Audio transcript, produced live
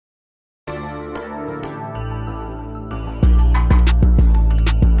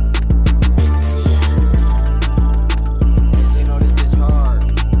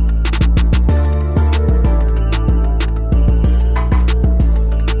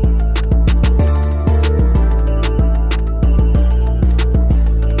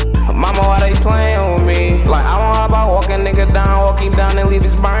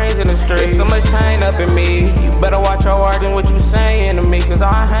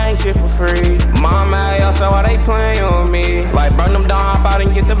ain't shit for free. Mom out, so why they playing with me? Like burn them down, hop out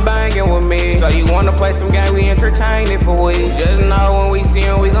and get the banging with me. So you wanna play some game, we entertain it for weeks. Just know when we see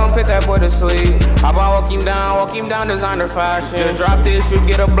him, we gon' put that boy to sleep. Hop out, walk him down, designer fashion. Just drop this, you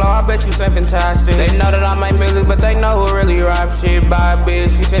get a blow, I bet you something fantastic. They know that I make music, but they know who really rap shit. By a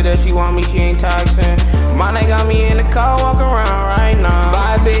bitch, she said that she want me, she ain't taxing. My nigga got me in the car, walking around right now.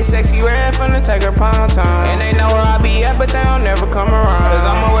 By a bitch, sexy red, finna take her pound time. And they know where I be at, but they don't never come around. Cause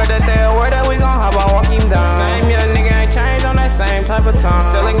I'm aware that they aware that we gon' hop out, walk him down. Same young nigga ain't changed on that same type of time.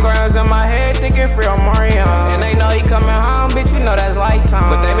 Selling grams in my head, thinking free on Marion. And they know he coming home, bitch, you know that's light time.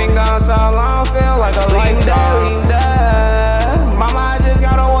 But they been gone so long, feel like a lifetime. Mama, I just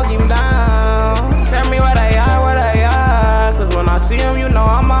gotta walk him down. Tell me where they are, cause when I see him, you know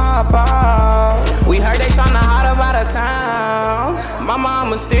I'ma hop out. We heard they tryna hide up out of town. Mama,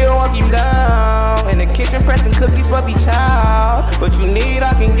 I'ma still walk him down. In the kitchen pressing cookies, puppy child. What you need,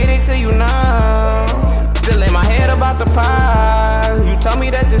 I can get it to you now. Still in my head about the pie. You told me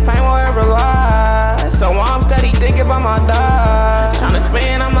that this pain won't ever lie. So I'm steady thinking about my dog. Tryna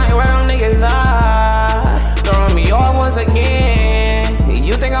spin, I'm like, where them niggas are? Throwing me off once again.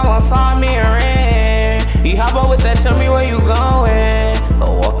 You think I won't saw me and ran? You hop up with that, tell me where you going.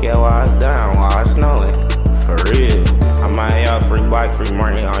 But walk your ass down while it's snowing. For real. I'm out here, free bike, free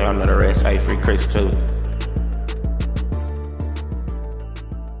money, all y'all know the rest. Hey, free Chris too.